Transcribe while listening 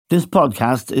This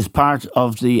podcast is part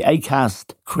of the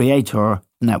Acast Creator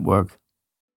Network.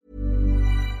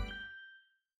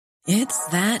 It's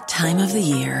that time of the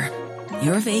year.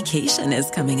 Your vacation is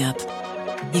coming up.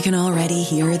 You can already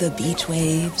hear the beach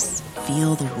waves,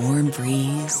 feel the warm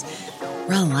breeze,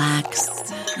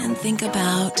 relax, and think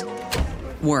about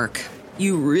work.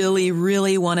 You really,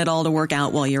 really want it all to work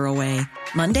out while you're away.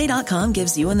 Monday.com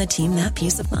gives you and the team that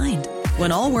peace of mind.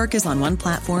 When all work is on one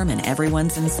platform and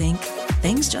everyone's in sync,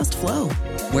 things just flow.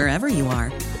 Wherever you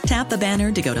are, tap the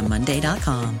banner to go to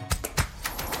Monday.com.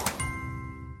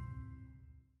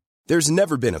 There's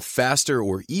never been a faster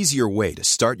or easier way to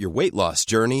start your weight loss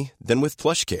journey than with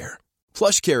PlushCare.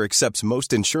 PlushCare accepts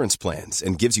most insurance plans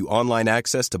and gives you online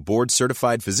access to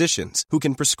board-certified physicians who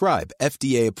can prescribe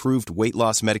FDA-approved weight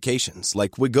loss medications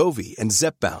like Wegovy and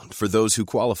Zepbound for those who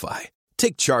qualify.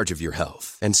 Take charge of your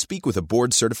health and speak with a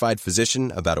board-certified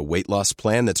physician about a weight loss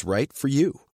plan that's right for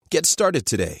you. Get started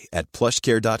today at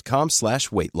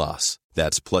plushcare.com/weight loss.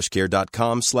 That's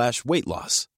plushcare.com/weight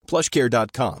loss.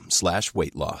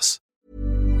 plushcare.com/weight loss.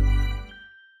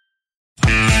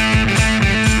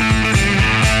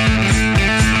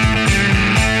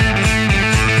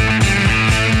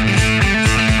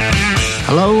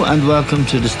 Hello and welcome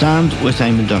to The Stand with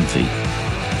Eamon Dunphy.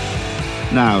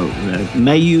 Now,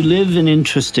 may you live in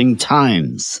interesting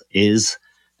times is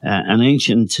an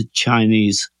ancient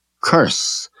Chinese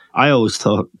curse. I always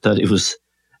thought that it was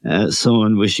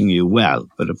someone wishing you well,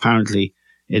 but apparently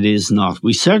it is not.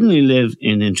 We certainly live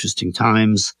in interesting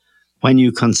times when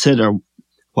you consider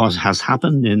what has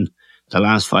happened in the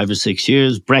last 5 or 6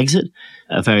 years. Brexit,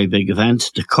 a very big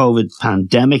event, the COVID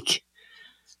pandemic,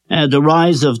 the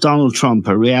rise of Donald Trump,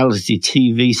 a reality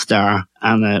TV star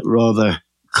and a rather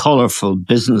colourful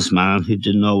businessman who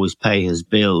didn't always pay his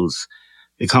bills,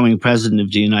 becoming president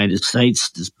of the United States.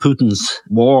 There's Putin's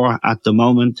war at the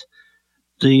moment.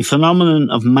 The phenomenon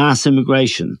of mass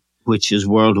immigration, which is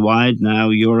worldwide now,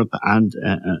 Europe and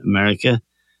America.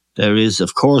 There is,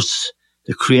 of course,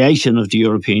 the creation of the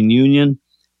European Union,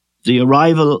 the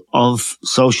arrival of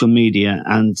social media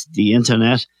and the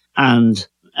internet, and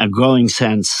a growing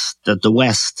sense that the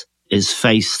West is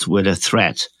faced with a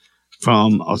threat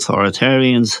from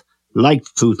authoritarians like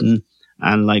Putin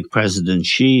and like President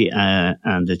Xi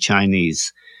and the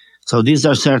Chinese. So these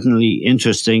are certainly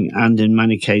interesting and in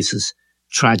many cases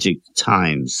tragic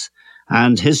times.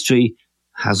 And history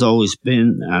has always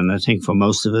been, and I think for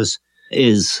most of us,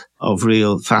 is of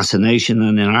real fascination.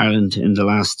 And in Ireland in the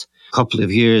last couple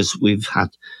of years, we've had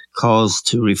cause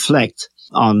to reflect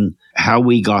on how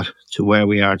we got to where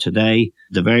we are today,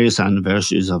 the various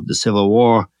anniversaries of the Civil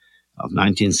War of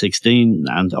 1916,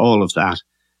 and all of that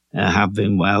have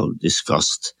been well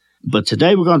discussed. But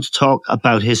today we're going to talk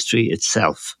about history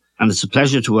itself. And it's a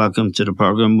pleasure to welcome to the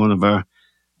programme one of our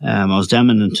most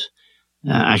eminent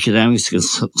academics and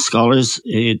scholars.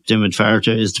 Diarmaid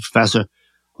Ferriter is the Professor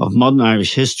of Modern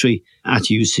Irish History at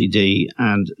UCD,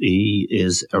 and he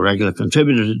is a regular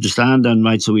contributor to The Stand and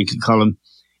writes a weekly column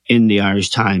in the Irish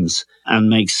Times and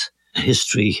makes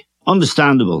history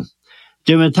understandable.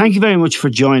 Diarmaid, thank you very much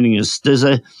for joining us. There's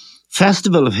a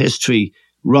festival of history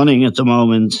running at the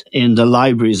moment in the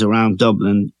libraries around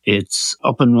Dublin. It's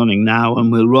up and running now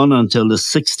and will run until the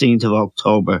 16th of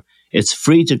October. It's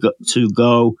free to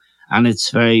go, and it's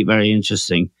very, very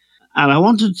interesting. And I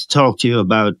wanted to talk to you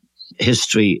about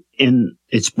history in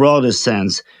its broadest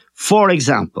sense. For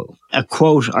example, a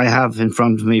quote I have in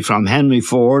front of me from Henry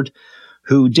Ford,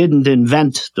 who didn't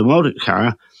invent the motor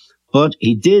car, but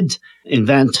he did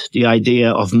invent the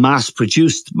idea of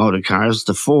mass-produced motor cars,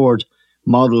 the Ford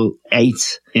Model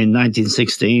 8 in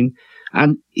 1916.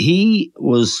 And he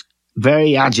was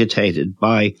very agitated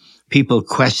by people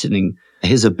questioning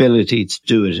his ability to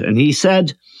do it. And he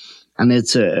said, and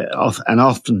it's an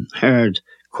often heard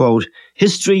quote,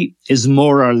 "History is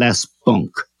more or less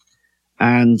bunk."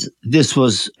 And this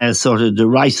was a sort of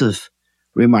derisive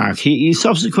remark. He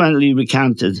subsequently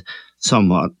recanted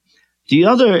somewhat. The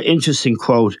other interesting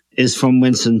quote is from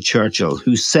Winston Churchill,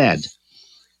 who said,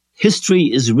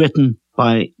 "History is written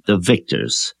by the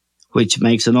victors," which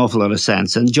makes an awful lot of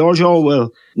sense. And George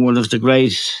Orwell, one of the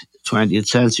great 20th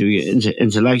century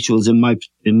intellectuals, in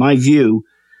my view,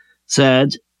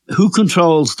 said, "Who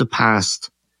controls the past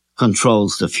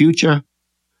controls the future.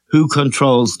 Who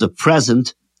controls the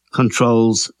present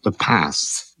controls the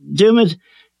past." Diarmaid,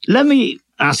 let me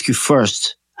ask you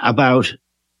first about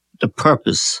the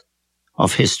purpose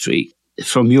of history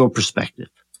from your perspective.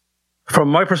 From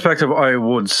my perspective, I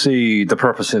would see the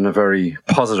purpose in a very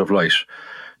positive light,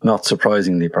 not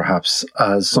surprisingly perhaps,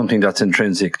 as something that's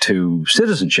intrinsic to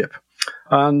citizenship.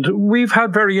 And we've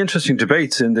had very interesting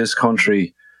debates in this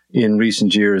country in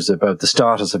recent years about the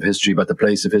status of history, about the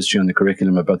place of history on the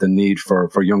curriculum, about the need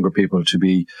for younger people to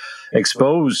be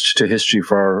exposed to history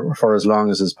for as long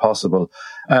as is possible.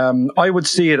 I would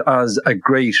see it as a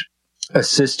great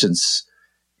assistance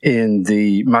in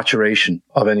the maturation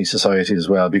of any society as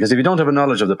well. Because if you don't have a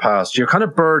knowledge of the past, you're kind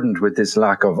of burdened with this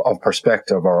lack of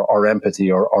perspective or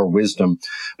empathy or wisdom.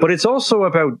 But it's also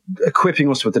about equipping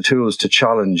us with the tools to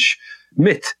challenge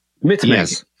myth making,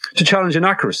 to challenge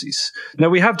inaccuracies. Now,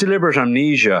 we have deliberate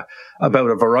amnesia about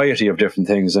a variety of different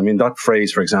things. I mean, that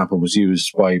phrase, for example, was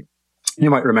used by, you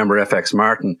might remember F.X.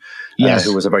 Martin,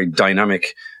 who was a very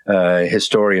dynamic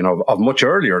historian of much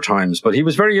earlier times, but he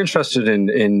was very interested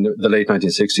in the late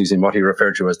 1960s in what he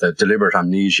referred to as the deliberate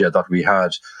amnesia that we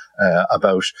had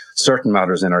about certain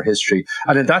matters in our history.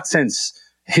 And in that sense,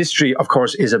 history, of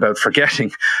course, is about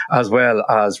forgetting as well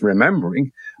as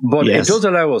remembering. But it does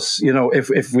allow us,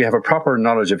 if we have a proper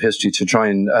knowledge of history, to try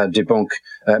and debunk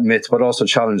myth, but also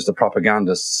challenge the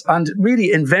propagandists and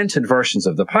really invented versions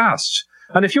of the past.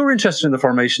 And if you're interested in the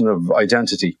formation of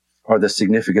identity or the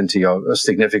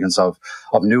significance of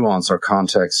nuance or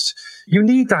context, you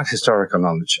need that historical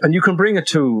knowledge. And you can bring it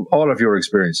to all of your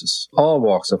experiences, all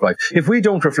walks of life. If we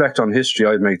don't reflect on history,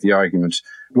 I'd make the argument,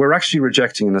 we're actually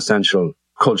rejecting an essential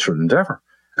cultural endeavor,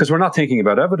 because we're not thinking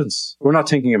about evidence. We're not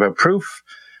thinking about proof.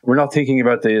 We're not thinking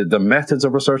about the methods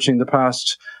of researching the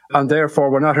past. And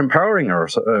therefore, we're not empowering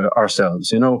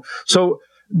ourselves, So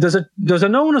there's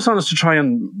an onus on us to try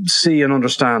and see and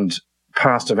understand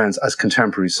past events as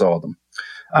contemporaries saw them.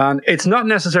 And it's not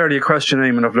necessarily a question,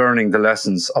 Eamon, of learning the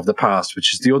lessons of the past,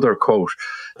 which is the other quote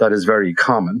that is very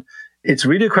common. It's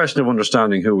really a question of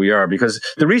understanding who we are, because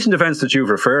the recent events that you've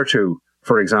referred to,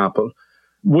 for example,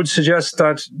 would suggest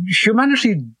that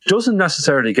humanity doesn't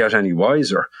necessarily get any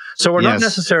wiser. So we're not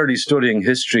necessarily studying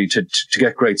history to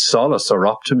get great solace or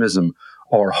optimism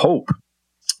or hope.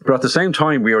 But at the same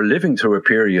time, we are living through a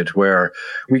period where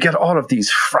we get all of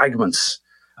these fragments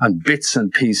and bits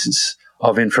and pieces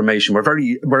of information.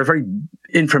 We're a very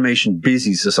information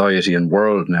busy society and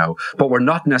world now, but we're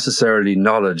not necessarily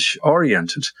knowledge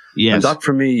oriented. Yes. And that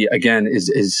for me, again,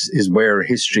 is where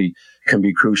history can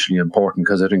be crucially important,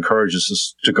 because it encourages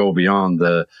us to go beyond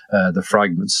the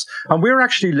fragments. And we're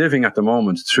actually living at the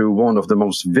moment through one of the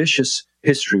most vicious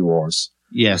history wars.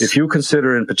 Yes. If you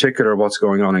consider in particular what's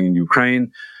going on in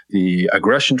Ukraine, the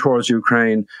aggression towards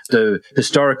Ukraine, the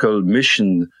historical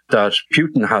mission that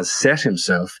Putin has set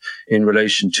himself in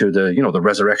relation to the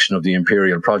resurrection of the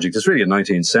imperial project. It's really a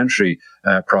 19th century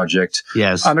project.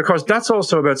 Yes. And of course, that's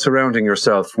also about surrounding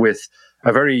yourself with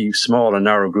a very small and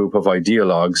narrow group of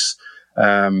ideologues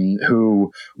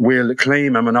who will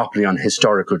claim a monopoly on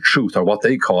historical truth, or what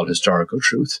they call historical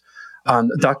truth.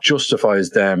 And that justifies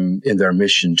them in their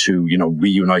mission to,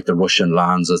 reunite the Russian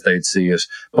lands as they'd see it,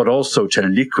 but also to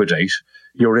liquidate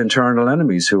your internal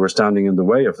enemies who are standing in the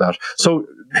way of that. So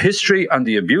history and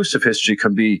the abuse of history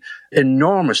can be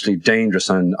enormously dangerous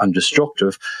and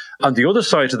destructive. And the other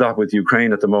side to that with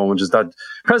Ukraine at the moment is that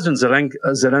President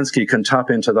Zelensky can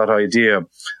tap into that idea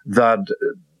that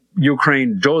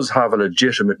Ukraine does have a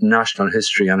legitimate national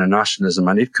history and a nationalism,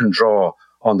 and it can draw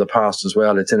on the past as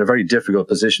well. It's in a very difficult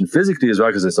position physically as well,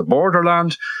 because it's a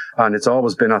borderland and it's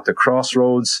always been at the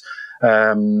crossroads.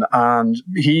 And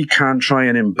he can try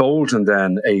and embolden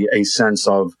then a sense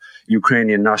of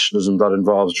Ukrainian nationalism that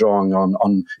involves drawing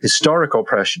on historic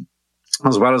oppression,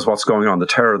 as well as what's going on, the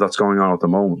terror that's going on at the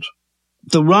moment.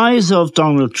 The rise of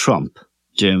Donald Trump,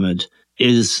 Dermot,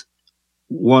 is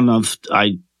one of,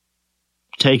 I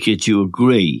take it you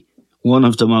agree, one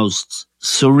of the most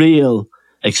surreal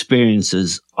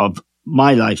experiences of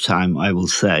my lifetime, I will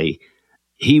say.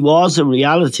 He was a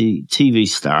reality TV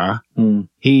star.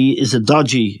 He is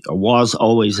was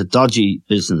always a dodgy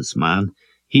businessman.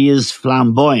 He is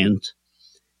flamboyant.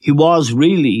 He was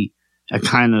really a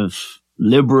kind of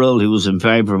liberal who was in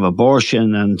favor of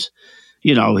abortion, and,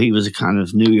 he was a kind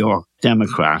of New York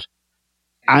Democrat.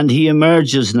 And he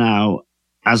emerges now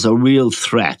as a real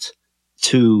threat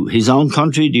to his own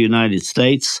country, the United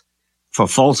States, for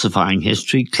falsifying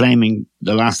history, claiming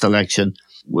the last election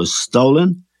was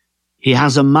stolen. He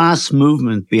has a mass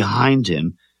movement behind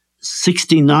him.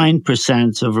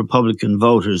 69% of Republican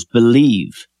voters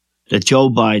believe that Joe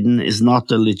Biden is not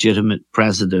the legitimate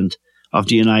president of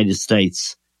the United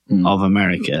States of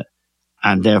America,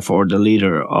 and therefore the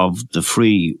leader of the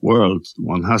free world,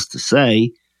 one has to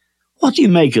say. What do you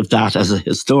make of that as a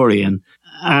historian?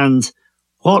 And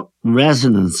what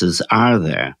resonances are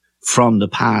there from the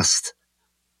past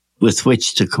with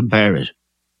which to compare it?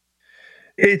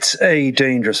 It's a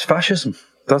dangerous fascism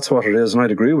That's what it is. And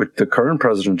I'd agree with the current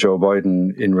President, Joe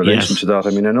Biden, in relation to that.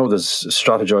 I mean, I know there's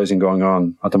strategizing going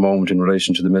on at the moment in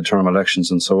relation to the midterm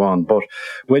elections and so on. But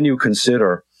when you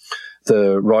consider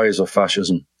the rise of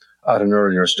fascism at an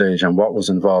earlier stage and what was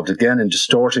involved, again, in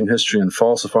distorting history and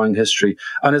falsifying history.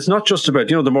 And it's not just about,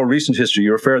 the more recent history.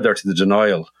 You refer there to the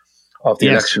denial of the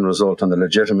election result and the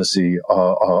legitimacy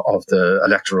of the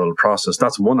electoral process.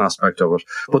 That's one aspect of it.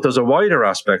 But there's a wider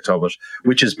aspect of it,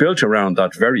 which is built around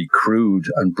that very crude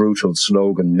and brutal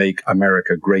slogan, "Make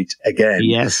America Great Again."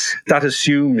 Yes. That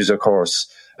assumes, of course,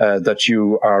 that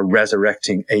you are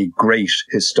resurrecting a great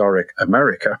historic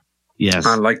America. Yes.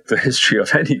 And like the history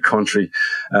of any country,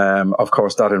 of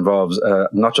course, that involves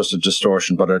not just a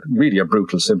distortion, but really a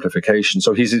brutal simplification.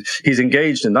 So he's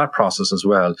engaged in that process as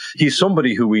well. He's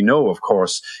somebody who we know, of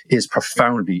course, is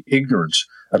profoundly ignorant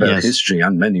about history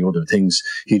and many other things.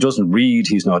 He doesn't read.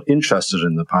 He's not interested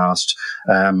in the past.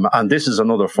 And this is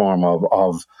another form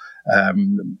of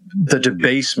the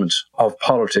debasement of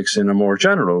politics in a more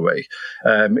general way.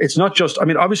 It's not just,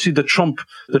 obviously the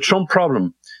Trump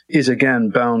problem is again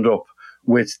bound up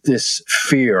with this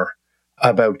fear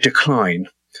about decline.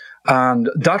 And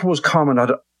that was common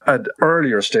at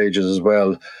earlier stages as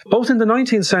well, both in the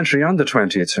 19th century and the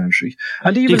 20th century.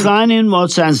 And even decline in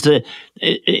what sense? In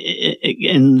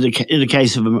the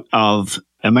case of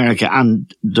America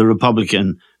and the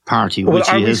Republican Party, which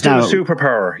are we is still now a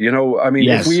superpower?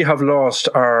 If we have lost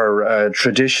our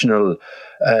traditional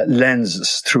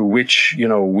lenses through which,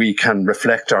 we can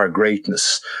reflect our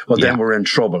greatness, then we're in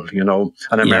trouble,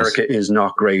 and America is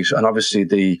not great. And obviously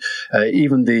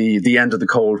even the end of the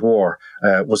Cold War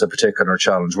was a particular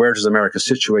challenge. Where does America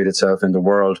situate itself in the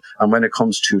world? And when it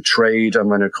comes to trade and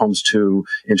when it comes to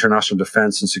international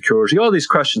defense and security, all these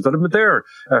questions that have been there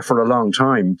for a long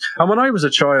time. And when I was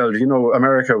a child,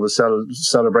 America was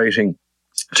celebrating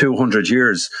 200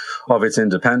 years of its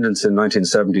independence in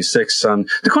 1976, and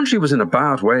the country was in a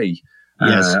bad way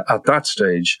at that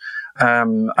stage.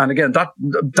 And again, that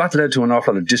led to an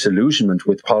awful lot of disillusionment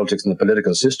with politics and the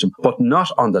political system, but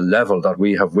not on the level that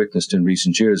we have witnessed in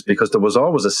recent years, because there was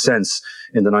always a sense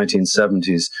in the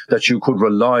 1970s that you could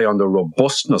rely on the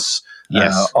robustness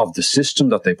of the system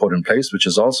that they put in place, which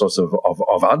is all sorts of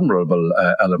admirable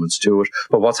elements to it.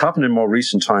 But what's happened in more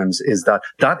recent times is that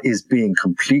is being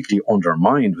completely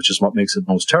undermined, which is what makes it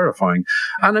most terrifying.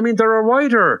 And there are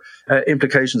wider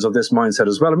implications of this mindset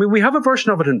as well. We have a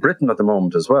version of it in Britain at the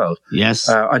moment as well. Yes.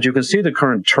 And you can see the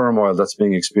current turmoil that's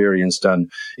being experienced, and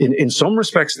in some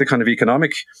respects, the kind of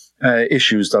economic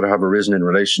issues that have arisen in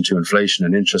relation to inflation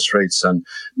and interest rates, and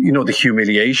the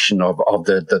humiliation of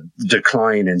the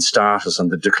decline in status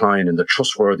and the decline in the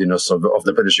trustworthiness of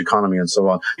the British economy and so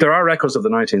on. There are echoes of the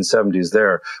 1970s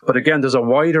there, but again, there's a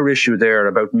wider issue there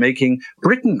about making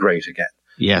Britain great again.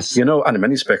 Yes. And in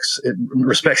many respects,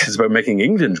 it's about making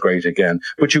England great again.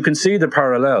 But you can see the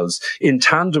parallels. In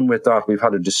tandem with that, we've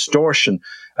had a distortion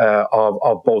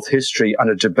of both history and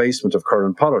a debasement of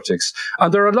current politics.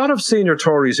 And there are a lot of senior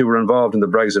Tories who were involved in the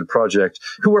Brexit project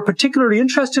who were particularly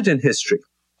interested in history.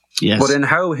 Yes. But in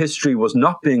how history was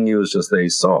not being used as they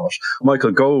saw it.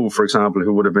 Michael Gove, for example,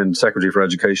 who would have been Secretary for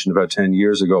Education about 10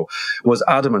 years ago, was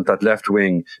adamant that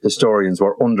left-wing historians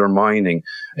were undermining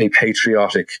a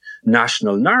patriotic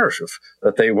national narrative,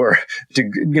 that they were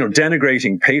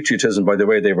denigrating patriotism by the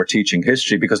way they were teaching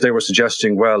history, because they were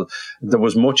suggesting, there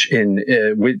was much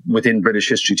within British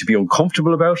history to be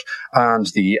uncomfortable about, and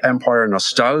the empire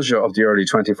nostalgia of the early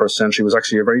 21st century was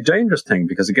actually a very dangerous thing,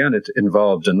 because again, it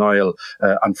involved denial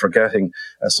and forgetting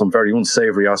some very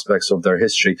unsavory aspects of their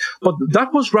history. But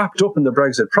that was wrapped up in the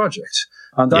Brexit project.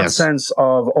 And that sense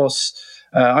of us,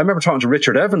 I remember talking to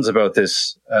Richard Evans about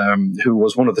this, who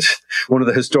was one of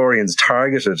the historians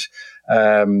targeted.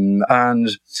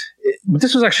 And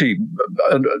this was actually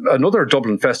another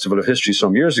Dublin Festival of History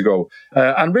some years ago.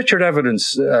 And Richard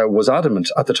Evans was adamant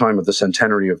at the time of the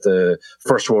centenary of the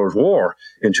First World War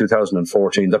in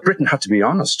 2014 that Britain had to be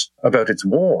honest about its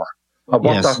war, of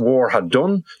what that war had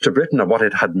done to Britain and what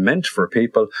it had meant for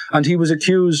people. And he was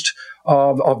accused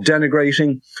of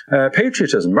denigrating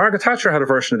patriotism. Margaret Thatcher had a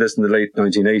version of this in the late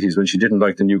 1980s when she didn't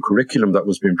like the new curriculum that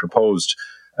was being proposed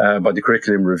by the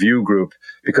Curriculum Review Group,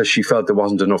 because she felt there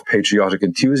wasn't enough patriotic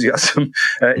enthusiasm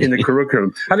in the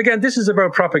curriculum. And again, this is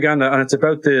about propaganda, and it's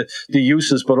about the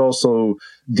uses but also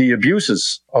the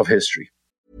abuses of history.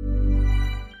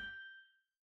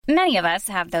 Many of us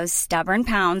have those stubborn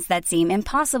pounds that seem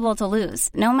impossible to lose,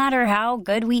 no matter how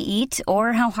good we eat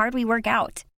or how hard we work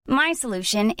out. My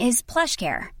solution is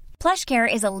PlushCare.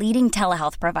 PlushCare is a leading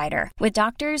telehealth provider with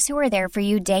doctors who are there for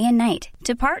you day and night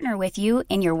to partner with you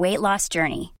in your weight loss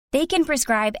journey. They can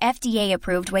prescribe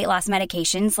FDA-approved weight loss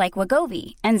medications like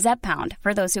Wegovy and Zepbound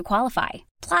for those who qualify.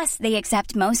 Plus, they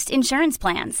accept most insurance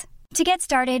plans. To get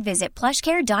started, visit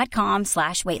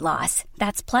plushcare.com/weightloss.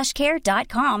 That's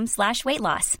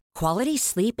plushcare.com/weightloss. Quality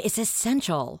sleep is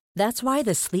essential. That's why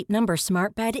the Sleep Number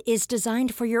Smart Bed is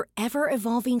designed for your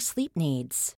ever-evolving sleep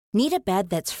needs. Need a bed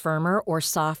that's firmer or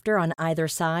softer on either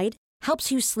side?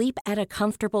 Helps you sleep at a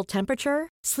comfortable temperature?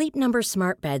 Sleep Number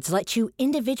Smart Beds let you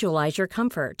individualize your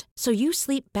comfort, so you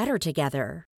sleep better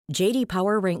together. J.D.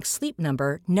 Power ranks Sleep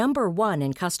Number #1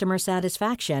 in customer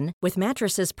satisfaction with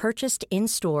mattresses purchased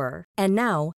in-store. And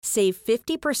now, save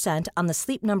 50% on the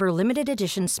Sleep Number Limited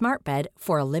Edition Smart Bed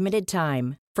for a limited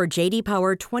time. For J.D.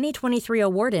 Power 2023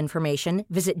 award information,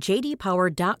 visit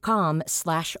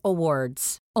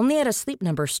jdpower.com/awards. Only at a Sleep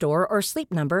Number store or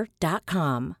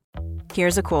sleepnumber.com.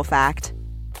 Here's a cool fact.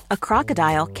 A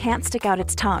crocodile can't stick out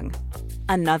its tongue.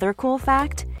 Another cool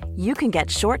fact, you can get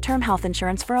short-term health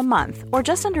insurance for a month or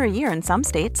just under a year in some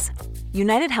states.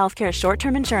 United Healthcare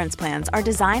short-term insurance plans are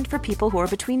designed for people who are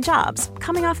between jobs,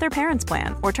 coming off their parents'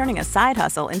 plan, or turning a side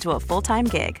hustle into a full-time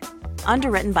gig.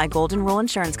 Underwritten by Golden Rule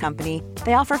Insurance Company,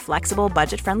 they offer flexible,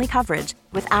 budget-friendly coverage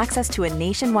with access to a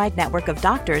nationwide network of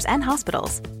doctors and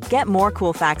hospitals. Get more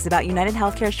cool facts about United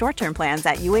Healthcare short-term plans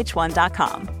at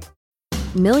uh1.com.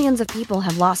 Millions of people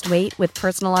have lost weight with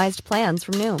personalized plans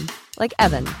from Noom. Like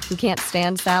Evan, who can't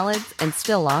stand salads and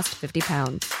still lost 50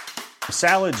 pounds.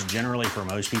 Salads generally for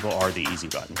most people are the easy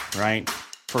button, right?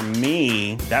 For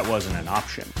me, that wasn't an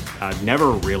option. I never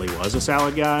really was a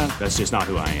salad guy. That's just not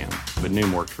who I am. But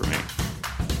Noom worked for me.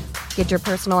 Get your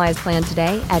personalized plan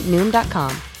today at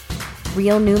Noom.com.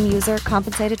 Real Noom user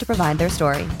compensated to provide their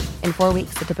story. In 4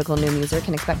 weeks, the typical Noom user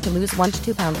can expect to lose 1 to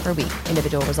 2 pounds per week.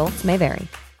 Individual results may vary.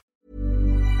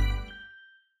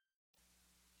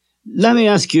 Let me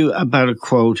ask you about a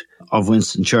quote of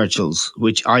Winston Churchill's,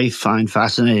 which I find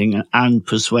fascinating and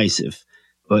persuasive,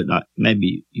 but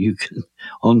maybe you can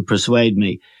unpersuade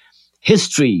me.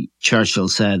 History, Churchill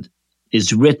said,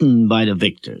 is written by the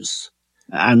victors.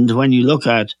 And when you look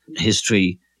at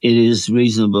history, it is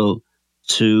reasonable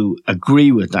to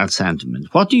agree with that sentiment.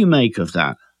 What do you make of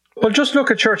that? Well, just look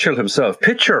at Churchill himself.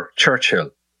 Picture Churchill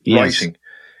writing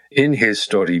in his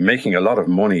study, making a lot of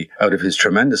money out of his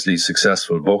tremendously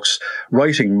successful books,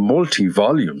 writing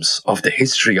multi-volumes of the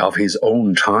history of his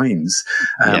own times.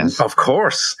 Of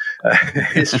course,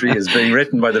 history is being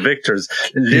written by the victors,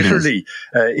 literally,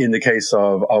 in the case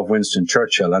of Winston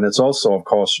Churchill. And it's also, of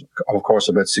course,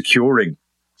 about securing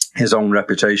his own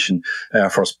reputation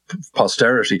for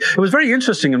posterity. It was very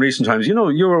interesting in recent times. You know,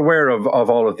 you're aware of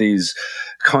all of these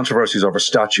controversies over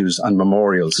statues and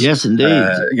memorials. Yes, indeed.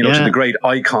 To the great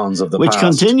icons of the past. Which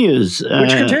continues,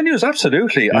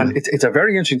 absolutely. Yeah. And it's a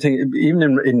very interesting thing,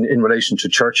 even in relation to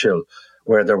Churchill,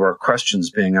 where there were questions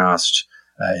being asked.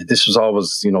 This was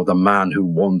always, the man who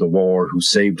won the war, who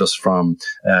saved us from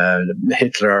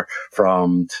Hitler,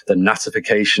 from the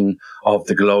Nazification of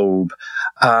the globe.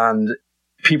 And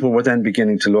people were then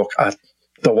beginning to look at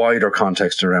the wider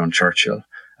context around Churchill,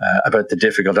 about the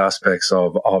difficult aspects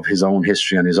of his own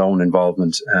history and his own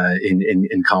involvement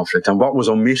in conflict, and what was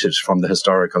omitted from the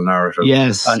historical narrative.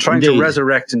 Yes, and trying to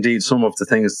resurrect indeed some of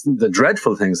the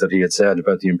dreadful things that he had said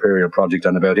about the imperial project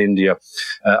and about India,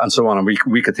 and so on. And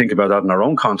we could think about that in our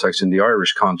own context, in the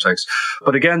Irish context.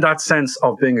 But again, that sense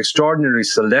of being extraordinarily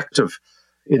selective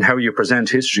in how you present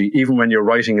history, even when you're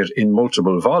writing it in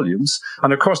multiple volumes.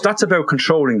 And of course, that's about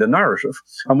controlling the narrative.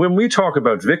 And when we talk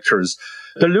about victors,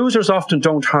 the losers often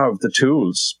don't have the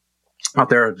tools at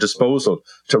their disposal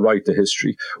to write the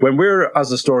history. When we're,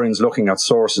 as historians, looking at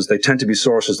sources, they tend to be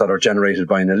sources that are generated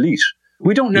by an elite.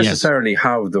 We don't necessarily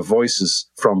have the voices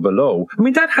from below. I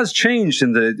mean, that has changed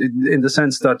in the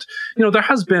sense that, there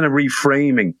has been a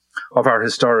reframing of our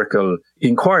historical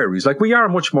inquiries. Like, we are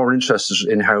much more interested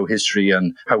in how history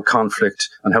and how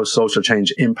conflict and how social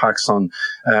change impacts on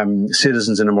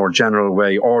citizens in a more general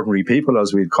way, ordinary people,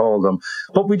 as we'd call them.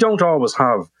 But we don't always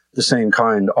have the same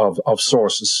kind of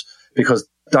sources, because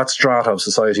that strata of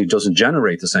society doesn't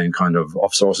generate the same kind of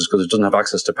sources, because it doesn't have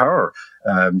access to power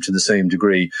to the same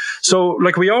degree. So,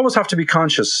 we always have to be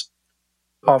conscious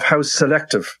of how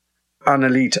selective and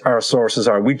elite our sources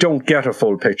are. We don't get a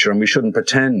full picture, and we shouldn't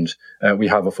pretend we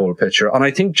have a full picture. And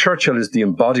I think Churchill is the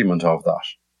embodiment of that.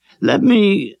 Let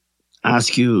me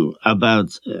ask you about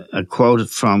a quote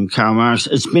from Karl Marx.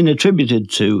 It's been attributed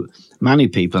to many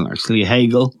people, actually,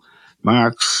 Hegel,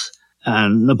 Marx,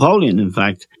 and Napoleon, in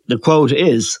fact. The quote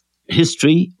is,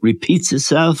 "History repeats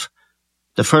itself,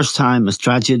 the first time as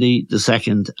tragedy, the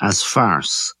second as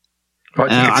farce."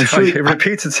 I'm sure it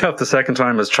repeats itself the second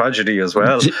time as tragedy as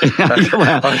well.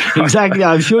 Well, exactly.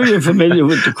 I'm sure you're familiar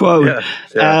with the quote.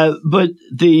 But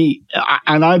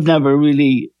and I've never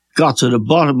really got to the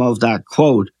bottom of that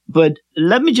quote. But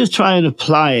let me just try and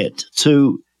apply it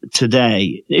to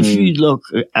today. If you look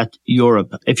at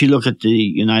Europe, if you look at the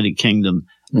United Kingdom,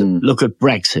 look at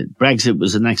Brexit. Brexit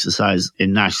was an exercise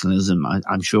in nationalism.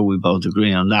 I'm sure we both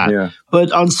agree on that. Yeah.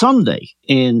 But on Sunday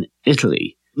in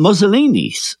Italy,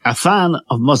 Mussolini, a fan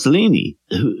of Mussolini,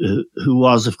 who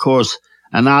was, of course,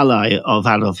 an ally of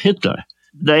Adolf Hitler,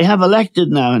 they have elected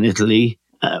now in Italy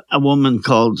a woman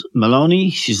called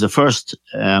Meloni. She's the first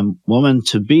woman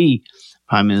to be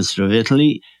Prime Minister of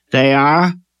Italy. They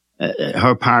are,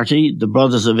 her party, the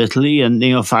Brothers of Italy and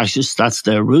neo-fascists, that's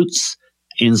their roots.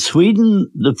 In Sweden,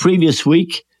 the previous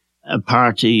week, a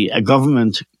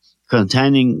government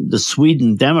containing the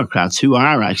Sweden Democrats, who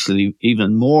are actually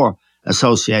even more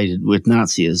associated with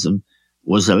Nazism,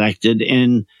 was elected.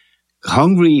 In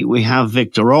Hungary, we have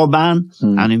Viktor Orban,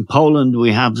 and in Poland,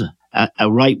 we have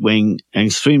a right-wing, an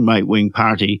extreme right-wing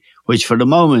party, which for the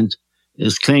moment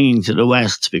is clinging to the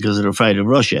West because they're afraid of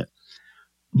Russia.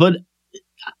 But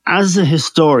as a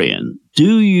historian,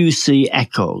 do you see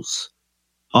echoes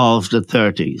of the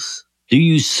 30s? Do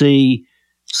you see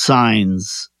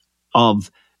signs of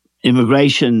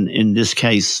immigration, in this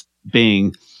case,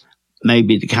 being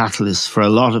maybe the catalyst for a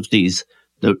lot of these,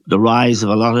 the rise of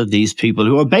a lot of these people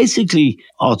who are basically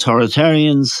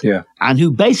authoritarians and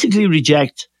who basically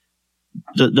reject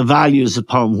the values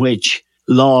upon which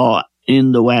law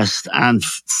in the West and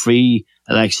free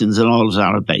elections and all of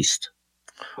that are based?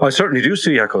 I certainly do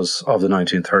see echoes of the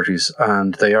 1930s,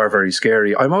 and they are very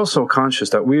scary. I'm also conscious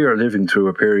that we are living through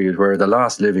a period where the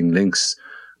last living links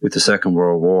with the Second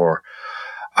World War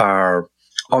are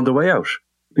on the way out.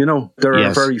 You know, there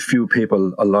are very few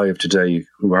people alive today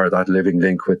who are that living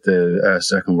link with the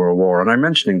Second World War. And I'm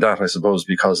mentioning that, I suppose,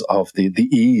 because of the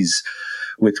ease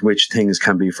with which things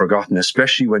can be forgotten,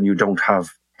 especially when you don't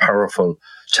have powerful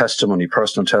testimony,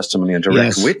 personal testimony and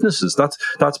direct witnesses.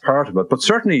 That's part of it. But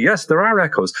certainly, yes, there are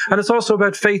echoes. And it's also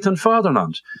about faith and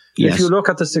fatherland. If you look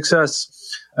at the success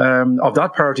of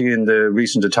that party in the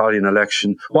recent Italian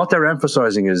election, what they're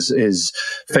emphasizing is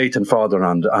faith and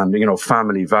fatherland and, you know,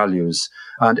 family values.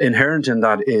 And inherent in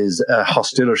that is a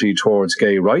hostility towards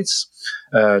gay rights,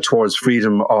 towards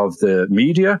freedom of the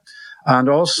media, and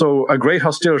also a great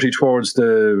hostility towards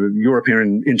the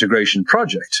European integration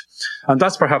project. And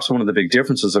that's perhaps one of the big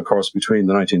differences, of course, between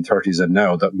the 1930s and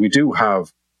now, that we do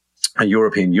have a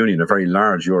European Union, a very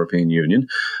large European Union,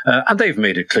 and they've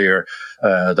made it clear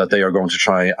that they are going to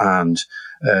try and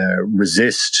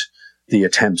resist the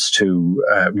attempts to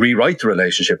rewrite the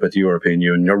relationship with the European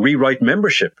Union or rewrite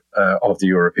membership of the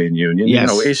European Union. You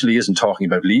know, Italy isn't talking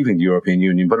about leaving the European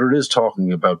Union, but it is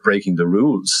talking about breaking the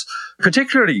rules,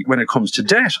 particularly when it comes to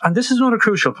debt. And this is not a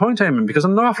crucial point, Eamon, because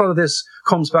an awful lot of this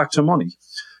comes back to money.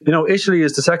 You know, Italy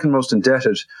is the second most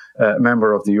indebted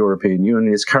member of the European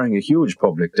Union. It's carrying a huge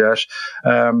public debt.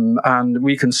 And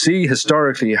we can see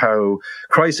historically how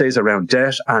crises around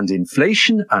debt and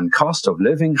inflation and cost of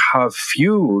living have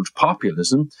fueled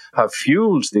populism, have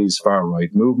fueled these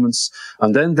far-right movements.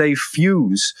 And then they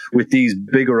fuse with these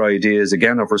bigger ideas,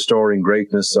 again, of restoring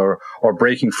greatness or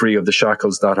breaking free of the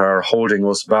shackles that are holding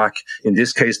us back. In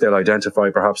this case, they'll identify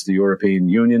perhaps the European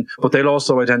Union, but they'll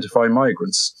also identify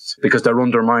migrants because they're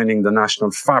undermining the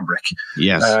national fabric.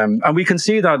 Yes. And we can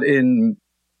see that in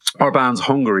Orban's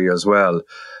Hungary as well.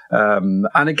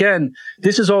 And again,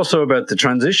 this is also about the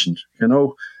transition. You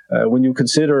know, when you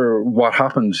consider what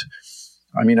happened,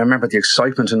 I mean, I remember the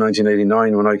excitement in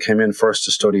 1989 when I came in first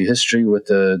to study history with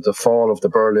the fall of the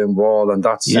Berlin Wall and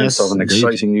that sense of an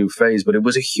exciting new phase. But it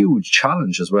was a huge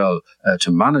challenge as well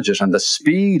to manage it, and the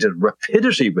speed and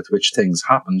rapidity with which things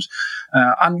happened.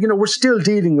 And, you know, we're still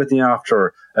dealing with the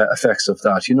after effects of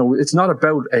that. You know, it's not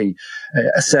about a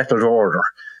settled order.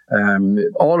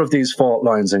 All of these fault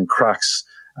lines and cracks,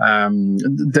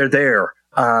 they're there.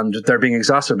 And they're being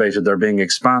exacerbated, they're being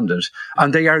expanded,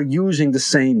 and they are using the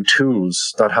same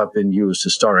tools that have been used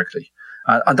historically.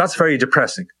 And that's very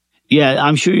depressing. Yeah,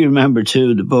 I'm sure you remember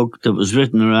too the book that was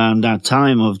written around that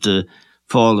time of the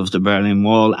fall of the Berlin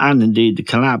Wall and indeed the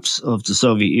collapse of the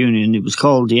Soviet Union. It was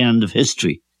called The End of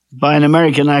History by an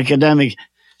American academic.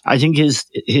 I think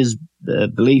his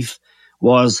belief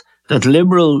was that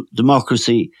liberal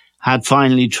democracy had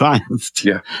finally triumphed.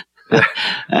 Yeah.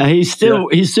 He's still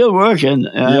working.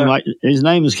 His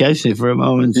name escapes me for a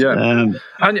moment. Yeah.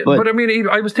 But I mean,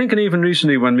 I was thinking even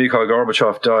recently when Mikhail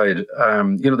Gorbachev died,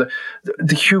 you know,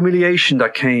 the humiliation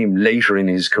that came later in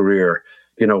his career,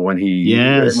 you know, when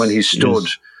he stood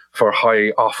for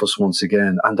high office once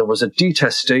again. And there was a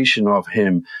detestation of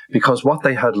him because what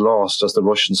they had lost, as the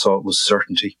Russians saw it, was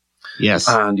certainty. Yes.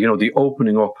 And, the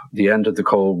opening up, the end of the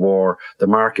Cold War, the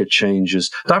market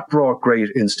changes, that brought great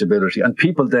instability. And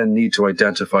people then need to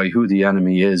identify who the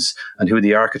enemy is and who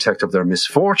the architect of their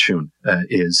misfortune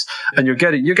is. And you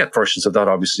get versions of that,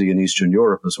 obviously, in Eastern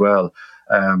Europe as well.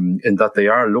 In that they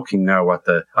are looking now at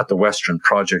the Western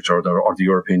project or the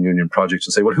European Union project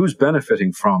and say, well, who's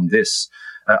benefiting from this?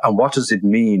 And what does it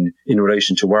mean in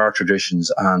relation to our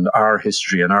traditions and our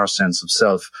history and our sense of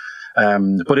self?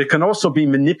 But it can also be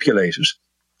manipulated.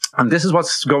 And this is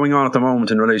what's going on at the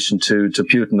moment in relation to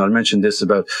Putin. I'll mention this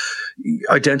about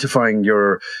identifying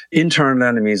your internal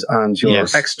enemies and your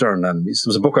external enemies. There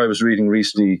was a book I was reading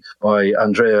recently by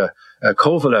Andrea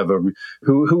Kovalev,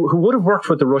 who would have worked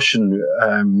with the Russian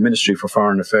Ministry for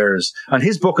Foreign Affairs. And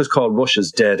his book is called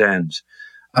Russia's Dead End.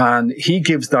 And he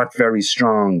gives that very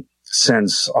strong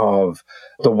sense of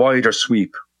the wider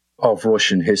sweep of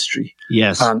Russian history.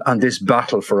 Yes. And this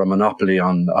battle for a monopoly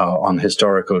on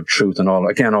historical truth and all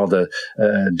the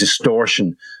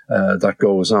distortion that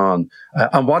goes on.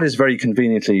 And what is very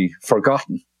conveniently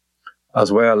forgotten,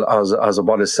 as well as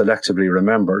what is selectively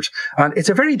remembered. And it's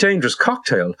a very dangerous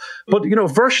cocktail. But,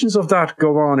 versions of that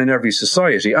go on in every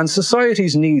society, and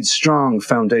societies need strong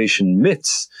foundation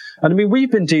myths. And I mean,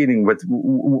 we've been dealing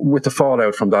with the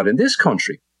fallout from that in this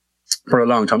country for a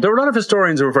long time. There were a lot of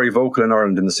historians who were very vocal in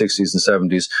Ireland in the 60s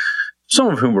and 70s, some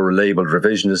of whom were labelled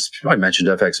revisionists. I mentioned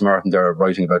F.X. Martin there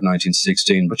writing about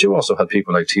 1916, but you also had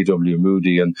people like T.W.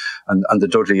 Moody and the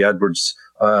Dudley Edwards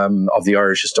of the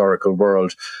Irish historical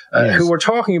world, who were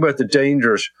talking about the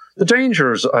dangers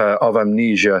of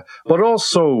amnesia, but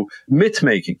also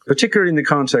myth-making, particularly in the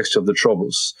context of the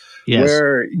Troubles,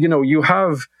 where, you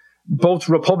have both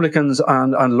Republicans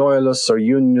and loyalists or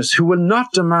unionists who will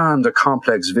not demand a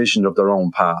complex vision of their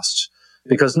own past,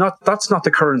 because that's not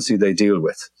the currency they deal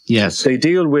with. Yes. They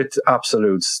deal with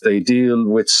absolutes. They deal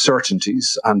with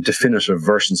certainties and definitive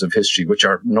versions of history, which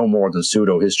are no more than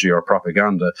pseudo-history or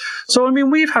propaganda. So, I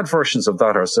mean, we've had versions of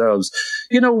that ourselves.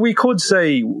 We could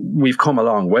say we've come a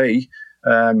long way.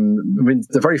 I mean,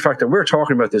 the very fact that we're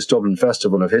talking about this Dublin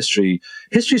Festival of History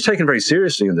is taken very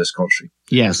seriously in this country.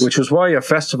 Yes. Which is why a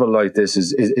festival like this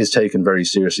is taken very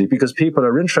seriously, because people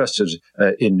are interested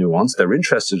in nuance. They're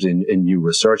interested in new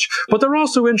research, but they're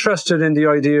also interested in the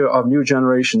idea of new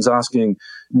generations asking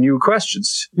new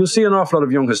questions. You'll see an awful lot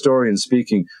of young historians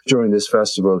speaking during this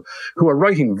festival who are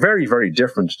writing very, very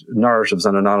different narratives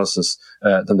and analysis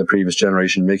than the previous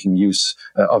generation, making use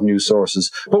of new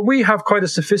sources. But we have quite a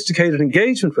sophisticated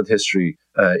engagement with history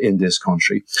in this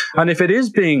country. And if it is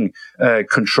being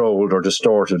controlled or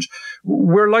distorted,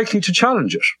 we're likely to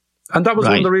challenge it. And that was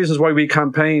one of the reasons why we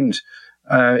campaigned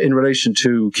in relation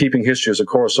to keeping history as a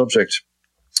core subject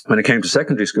when it came to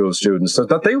secondary school students, so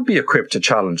that they would be equipped to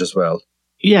challenge as well.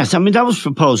 Yes, I mean, that was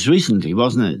proposed recently,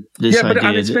 wasn't it?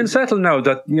 And it's been settled now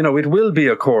that, it will be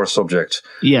a core subject.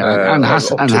 Yeah, and has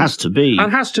to be.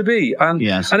 And has to be. And,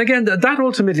 yes. And again, that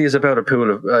ultimately is about a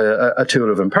tool of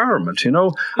empowerment, And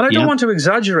I don't want to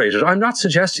exaggerate it. I'm not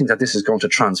suggesting that this is going to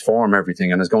transform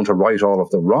everything and is going to right all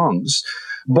of the wrongs.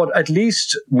 But at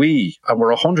least and we're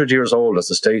 100 years old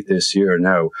as a state this year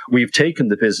now, we've taken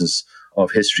the business of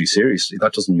history seriously.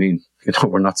 That doesn't mean,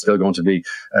 we're not still going to be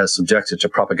subjected to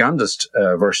propagandist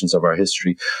versions of our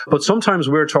history. But sometimes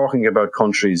we're talking about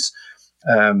countries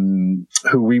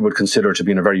who we would consider to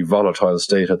be in a very volatile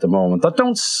state at the moment that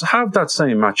don't have that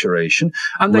same maturation.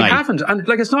 And they haven't. And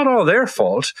it's not all their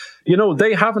fault.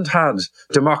 They haven't had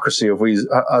democracy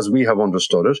as we have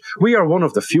understood it. We are one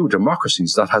of the few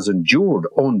democracies that has endured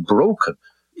unbroken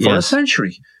for a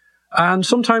century. And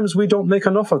sometimes we don't make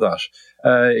enough of that.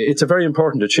 It's a very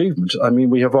important achievement. I mean,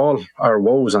 we have all our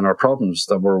woes and our problems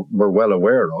that we're well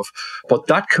aware of. But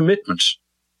that commitment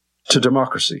to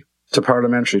democracy, to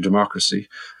parliamentary democracy,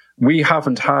 we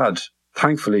haven't had,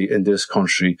 thankfully, in this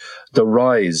country, the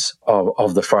rise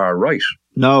of the far right.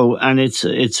 No, and it's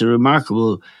a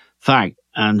remarkable fact.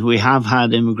 And we have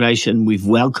had immigration. We've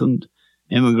welcomed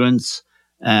immigrants.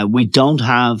 We don't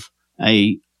have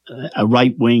a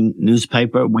right-wing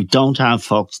newspaper. We don't have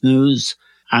Fox News.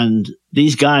 And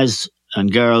these guys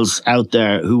and girls out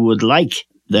there who would like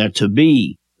there to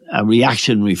be a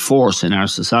reactionary force in our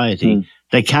society,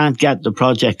 they can't get the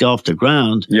project off the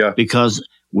ground because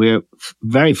we're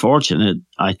very fortunate,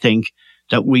 I think,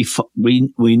 that we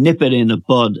nip it in the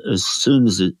bud as soon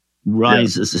as it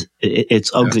rises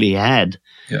its ugly head.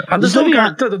 Yeah. And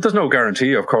there's no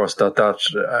guarantee, of course, that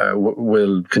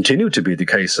will continue to be the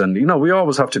case. And, we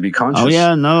always have to be conscious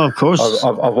of course.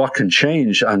 Of what can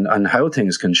change and how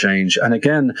things can change. And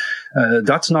again,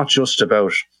 that's not just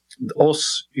about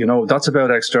us, that's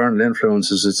about external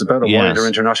influences. It's about a wider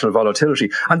international volatility.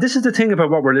 And this is the thing about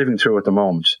what we're living through at the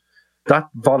moment. That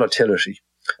volatility,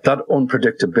 that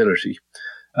unpredictability.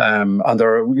 And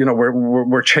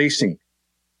we're chasing.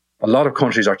 A lot of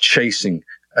countries are chasing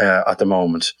at the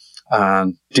moment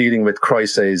and dealing with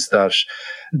crises that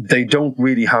they don't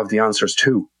really have the answers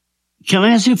to. Can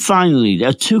I ask you finally, there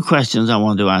are two questions I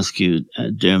want to ask you,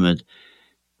 Dermot.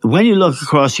 When you look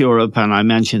across Europe, and I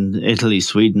mentioned Italy,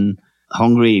 Sweden,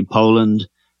 Hungary, Poland,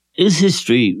 is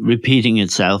history repeating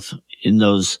itself in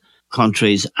those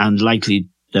countries, and likely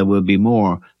there will be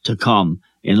more to come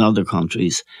in other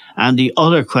countries? And the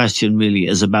other question really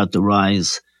is about the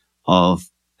rise of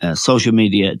social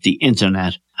media, the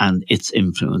internet, and its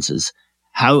influences.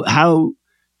 How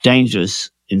dangerous,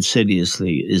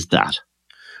 insidiously, is that?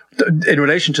 In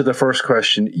relation to the first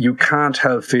question, you can't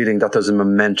help feeling that there's a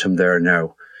momentum there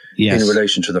now in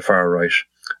relation to the far right.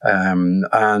 And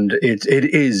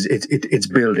it's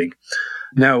building.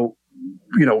 Now,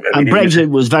 and Brexit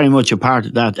was very much a part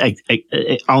of that,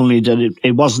 only that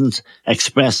it wasn't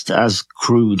expressed as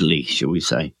crudely, shall we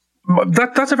say.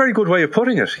 That's a very good way of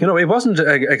putting it. It wasn't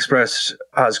expressed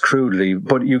as crudely,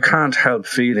 but you can't help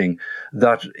feeling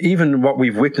that even what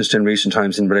we've witnessed in recent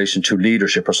times in relation to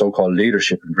leadership or so-called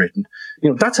leadership in Britain,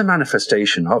 that's a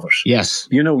manifestation of it. Yes.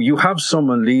 You have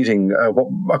someone leading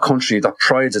a country that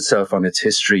prides itself on its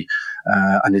history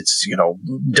and its,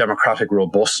 democratic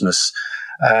robustness,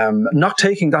 not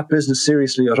taking that business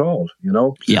seriously at all,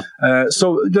 Yeah.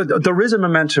 So there is a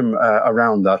momentum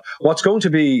around that. What's going to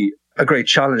be a great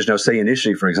challenge now, say in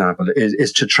Italy, for example,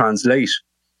 is to translate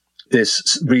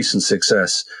this recent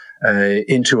success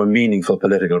into a meaningful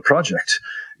political project,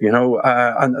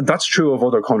 and that's true of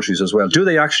other countries as well. Do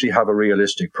they actually have a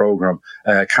realistic program?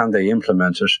 Can they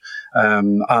implement it?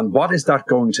 And what is that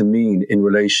going to mean in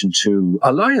relation to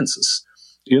alliances?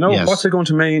 What's it going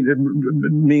to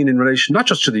mean in relation not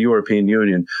just to the European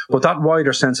Union, but that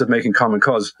wider sense of making common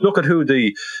cause? Look at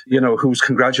who's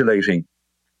congratulating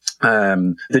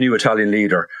the new Italian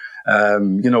leader.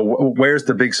 Where's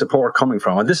the big support coming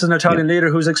from? And this is an Italian leader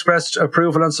who's expressed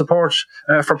approval and support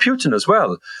for Putin as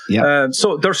well. Yeah.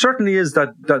 So there certainly is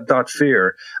that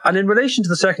fear. And in relation to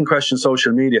the second question,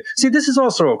 social media, see, this is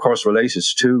also, of course, related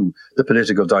to the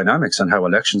political dynamics and how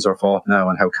elections are fought now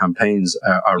and how campaigns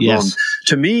are run.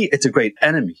 To me, it's a great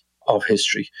enemy of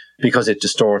history because it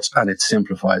distorts and it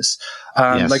simplifies.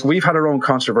 Like we've had our own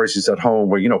controversies at home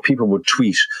where, people would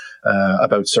tweet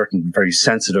about certain very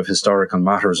sensitive historical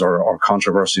matters or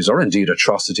controversies or indeed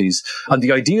atrocities. And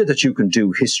the idea that you can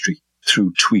do history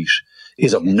through tweet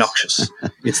is obnoxious.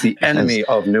 It's the enemy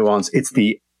of nuance. It's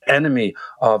the enemy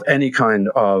of any kind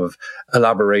of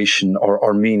elaboration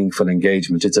or meaningful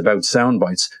engagement. It's about sound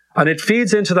bites. And it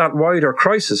feeds into that wider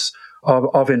crisis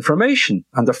of information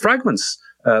and the fragments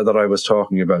that I was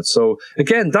talking about. So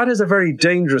again, that is a very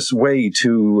dangerous way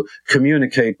to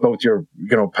communicate both your,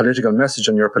 political message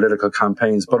and your political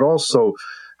campaigns, but also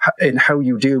in how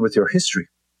you deal with your history.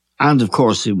 And of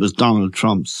course, it was Donald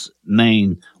Trump's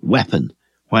main weapon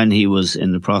when he was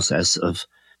in the process of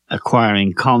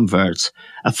acquiring converts.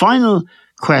 A final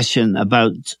question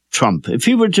about Trump. If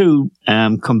he were to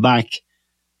come back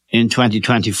in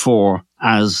 2024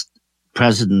 as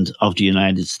President of the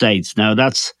United States, now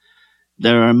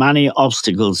there are many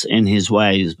obstacles in his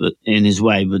way,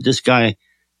 but this guy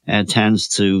tends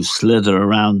to slither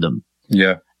around them.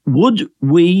 Yeah. Would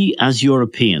we as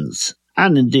Europeans,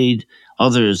 and indeed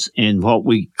others in what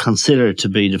we consider to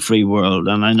be the free world,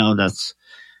 and I know that's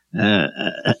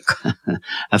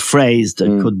a phrase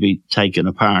that could be taken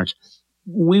apart,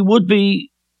 we would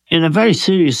be in a very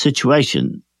serious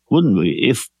situation, wouldn't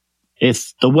we,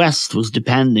 if the West was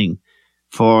depending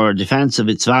for defense of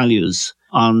its values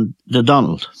on the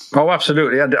Donald? Oh,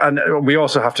 absolutely. And we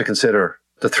also have to consider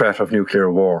the threat of nuclear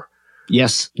war.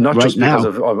 Yes. Not just because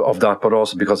of that, but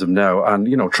also because of now. And,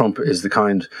 Trump is the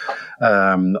kind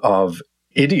of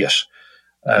idiot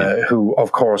who,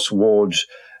 of course, would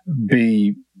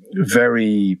be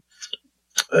very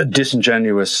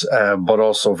disingenuous, but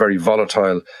also very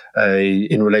volatile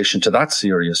in relation to that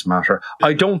serious matter.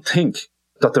 I don't think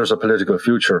that there's a political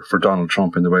future for Donald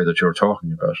Trump in the way that you're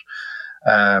talking about.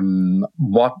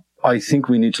 What I think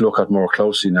we need to look at more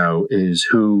closely now is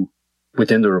who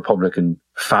within the Republican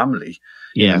family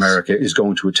in America is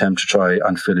going to attempt to try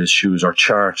and fill his shoes or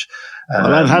chart.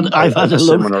 Well, I've had a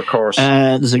look. Course.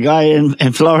 There's a guy in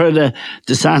Florida,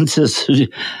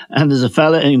 DeSantis, and there's a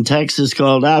fella in Texas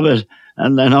called Abbott,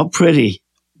 and they're not pretty.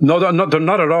 No, they're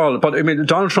not at all. But I mean,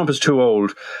 Donald Trump is too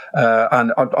old,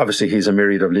 and obviously he's a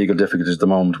myriad of legal difficulties at the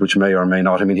moment, which may or may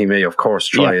not. I mean, he may, of course,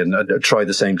 try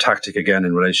the same tactic again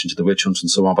in relation to the witch hunts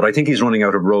and so on. But I think he's running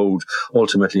out of road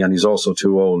ultimately, and he's also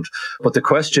too old. But the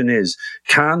question is,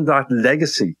 can that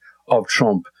legacy of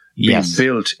Trump be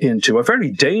built into a very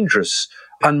dangerous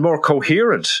and more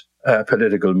coherent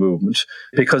political movement,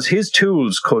 because his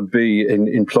tools could be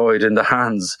employed in the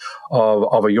hands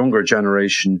of a younger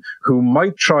generation who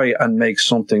might try and make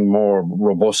something more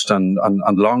robust and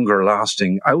longer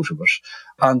lasting out of it.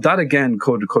 And that again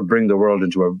could bring the world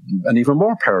into an even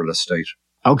more perilous state.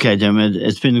 Okay, Dermot,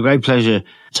 it's been a great pleasure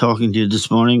talking to you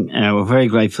this morning. We're very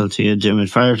grateful to you. Dermot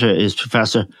Ferreter is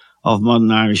Professor of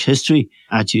Modern Irish History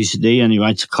at UCD, and he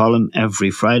writes a column every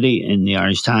Friday in the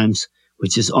Irish Times,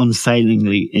 which is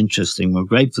unfailingly interesting. We're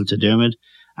grateful to Dermot.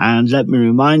 And let me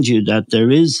remind you that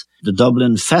there is the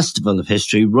Dublin Festival of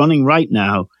History running right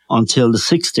now until the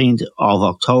 16th of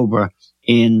October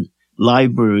in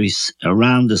libraries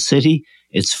around the city.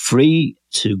 It's free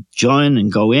to join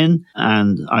and go in,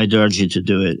 and I'd urge you to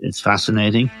do it. It's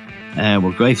fascinating.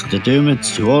 We're grateful to Dermot,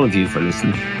 to all of you for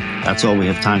listening. That's all we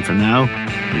have time for now.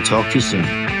 We'll talk to you soon.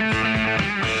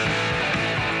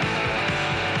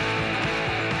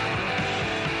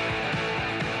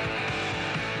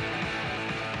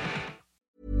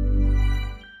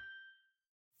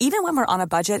 Even when we're on a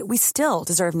budget, we still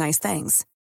deserve nice things.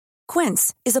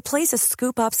 Quince is a place to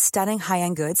scoop up stunning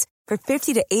high-end goods for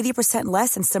 50 to 80%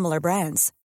 less than similar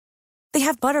brands. They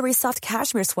have buttery soft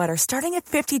cashmere sweaters starting at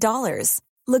 $50,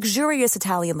 luxurious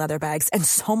Italian leather bags, and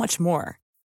so much more.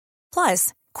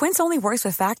 Plus, Quince only works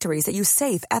with factories that use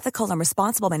safe, ethical, and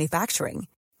responsible manufacturing.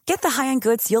 Get the high-end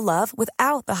goods you'll love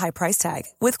without the high price tag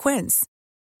with Quince.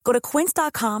 Go to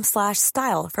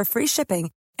quince.com/style for free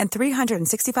shipping and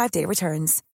 365-day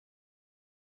returns.